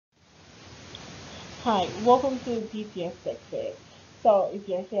Hi, welcome to BTS Tech Fit. So if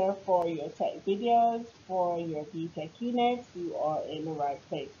you're here for your tech videos, for your btec units, you are in the right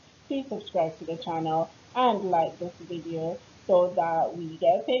place. Please subscribe to the channel and like this video so that we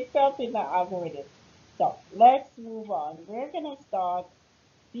get picked up in the algorithm. So let's move on. We're going to start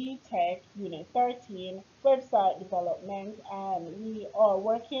btec Unit 13, website development, and we are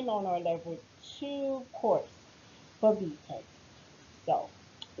working on our level 2 course for btec. So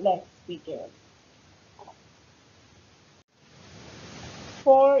let's begin.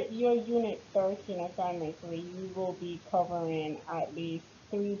 For your Unit 13 assignment 3, you will be covering at least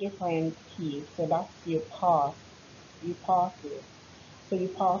 3 different keys. So that's your passes, so your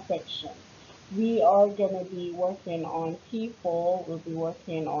pass section. We are going to be working on P4, we'll be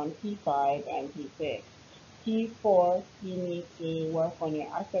working on P5 and P6. P4, you need to work on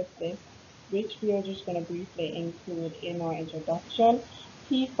your asset list, which we are just going to briefly include in our introduction.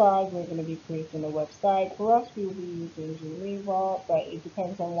 P5, we're going to be creating a website. For us, we will be using Geneva, but it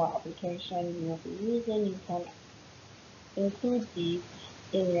depends on what application you will be using. You can include these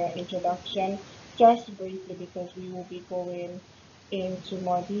in your introduction just briefly because we will be going into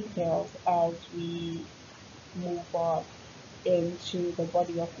more details as we move on into the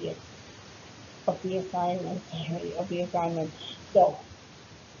body of the assignment, sorry, of the assignment. So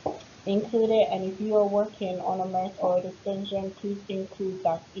include it, and if you are working on a merge or a distinction, please include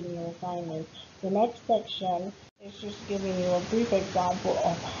that in your assignment. The next section is just giving you a brief example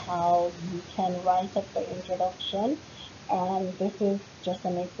of how you can write up the introduction. And this is just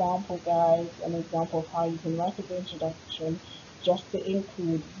an example, guys, an example of how you can write up the introduction just to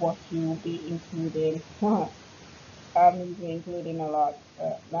include what you will be including. I'm including a lot,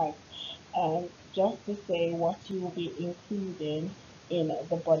 nice. And just to say what you will be including in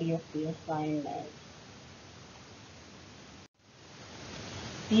the body of the assignment.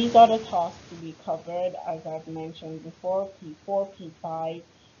 These are the tasks to be covered, as I've mentioned before, P4, P5,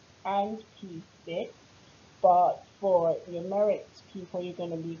 and P6. But for your merits people, you're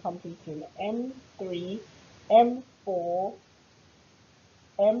going to be completing M3, M4,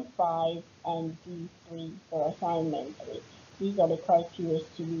 M5, and D3 for assignment 3. These are the criteria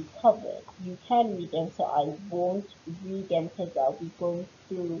to be covered. You can read them, so I won't read them because I'll be going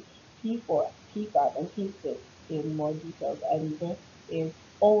through P4, P5, and P6 in more details. And this is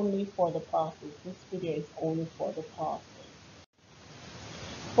only for the passes. This video is only for the passes.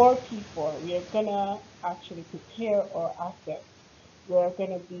 For P4, we are gonna actually prepare our assets. We're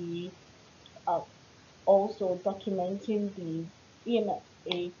gonna be uh, also documenting these in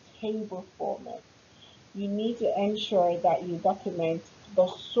a table format. You need to ensure that you document the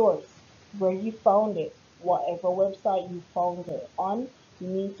source where you found it, whatever website you found it on. You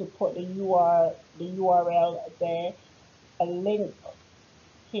need to put the URL there, a link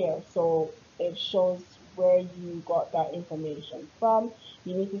here, so it shows where you got that information from.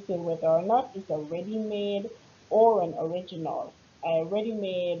 You need to say whether or not it's a ready-made or an original. A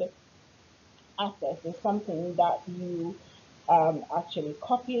ready-made asset is something that you actually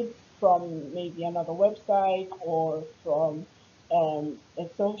copied from maybe another website or from a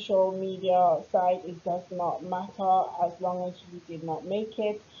social media site. It does not matter as long as you did not make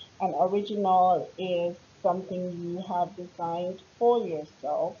it. An original is something you have designed for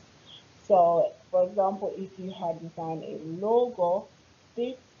yourself. So, for example, if you had designed a logo,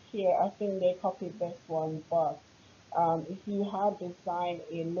 this here, I think they copied this one, but if you had designed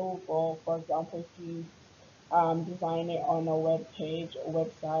a logo, for example, if you design it on a web page, a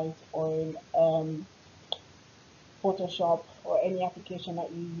website, or in Photoshop or any application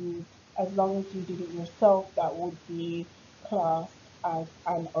that you use, as long as you did it yourself, that would be classed as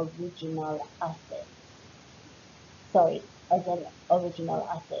an original asset. Sorry, as an original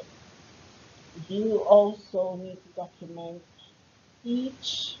asset. You also need to document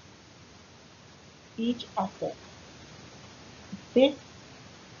each each asset. This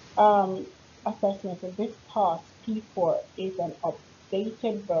um, assessment for this task P4 is an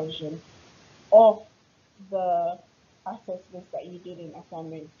updated version of the assets list that you did in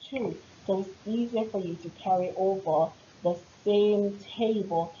assignment 2. So it's easier for you to carry over the same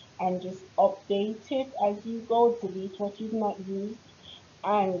table and just update it as you go, delete what you've not used,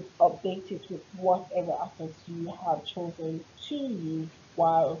 and update it with whatever assets you have chosen to use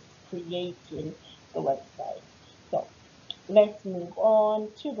while creating the website. So let's move on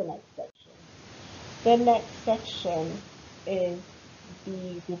to the next section. The next section is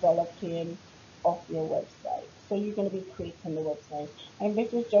the developing of your website. So you're going to be creating the website, and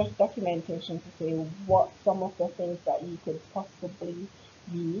this is just documentation to say what some of the things that you could possibly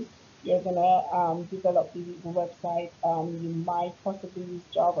use. You're going to develop the website. You might possibly use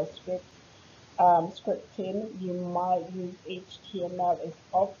JavaScript. scripting, you might use HTML. It's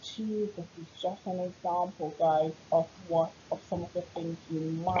up to you. This is just an example, guys, of some of the things you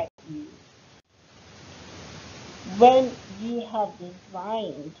might use. When you have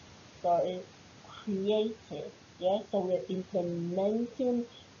designed, sorry, created, yes, so we're implementing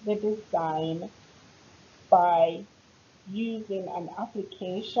the design by using an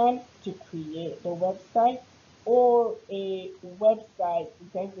application to create the website or a website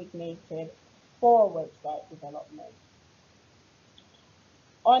designated for website development.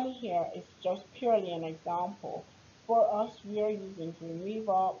 On here is just purely an example. For us, we are using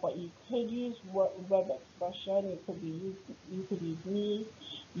Dreamweaver, but you could use web expression. You could use Neat.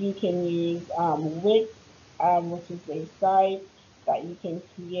 You can use Wix, which is a site that you can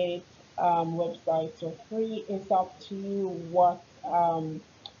create websites for free. It's up to you what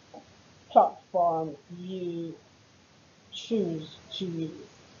platform you choose to use.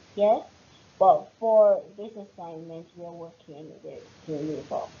 Yes, but for this assignment, we're working with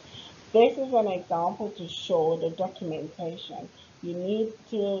Dreamweaver. This is an example to show the documentation. You need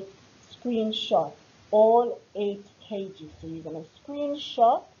to screenshot all 8 pages. So you're going to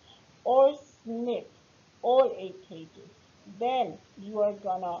screenshot or snip all 8 pages. Then you are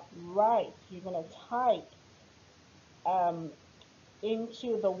going to write, you're going to type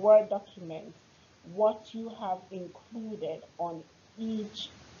into the Word document what you have included on each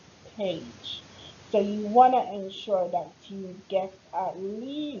page. So you want to ensure that you get at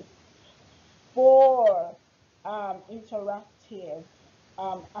least 4 interactive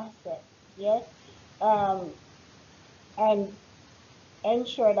assets, yes, and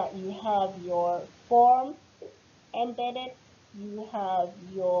ensure that you have your form embedded, you have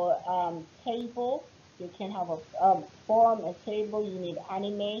your table. You can have a form, a table. You need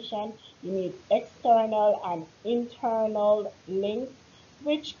animation, you need external and internal links,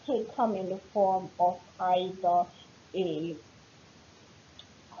 which could come in the form of either a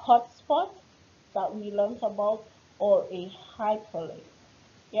hotspot that we learned about or a hyperlink.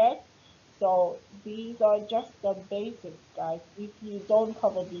 Yes, so these are just the basics, guys. If you don't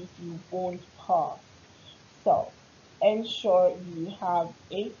cover these, you won't pass. So ensure you have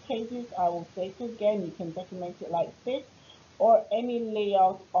 8 pages. I will say it again, you can document it like this or any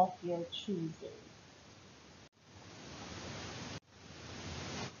layout of your choosing.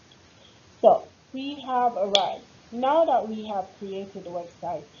 So we have arrived. Now that we have created the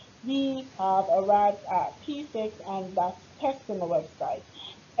website, we have arrived at P6, and that's testing the website.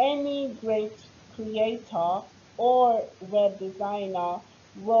 Any great creator or web designer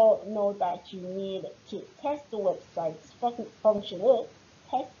will know that you need to test the website's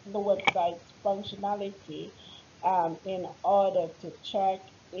functionality in order to check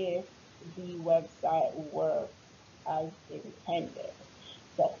if the website works as intended.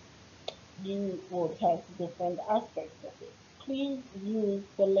 So you will test different aspects of it. Please use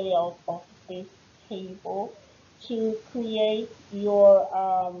the layout of this table to create your,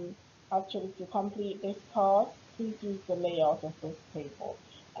 actually to complete this task. Please use the layout of this table.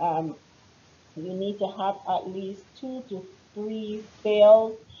 You need to have at least 2 to 3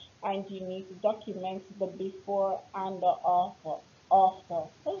 fields, and you need to document the before and the after.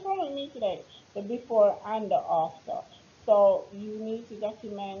 What's wrong with me today? The before and the after. So you need to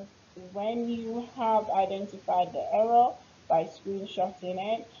document when you have identified the error by screenshotting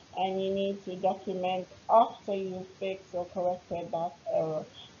it, and you need to document after you fix or corrected that error,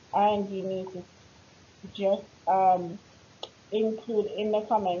 and you need to just include in the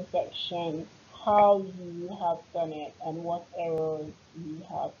comment section how you have done it and what errors you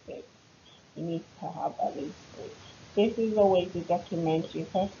have fixed. You need to have at least 3. This is a way to document your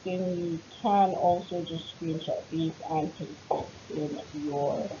testing. You can also just screenshot these and paste it in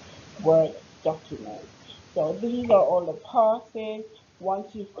your Word document. So these are all the passes.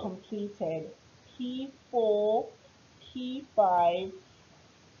 Once you've completed P4, P5,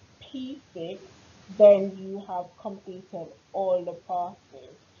 P6, then you have completed all the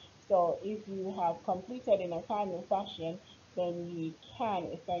passes. So if you have completed in a timely fashion, then you can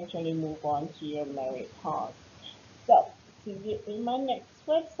essentially move on to your merit task. So see you in my next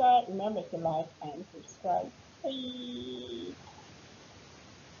website. Remember to like and subscribe. Bye.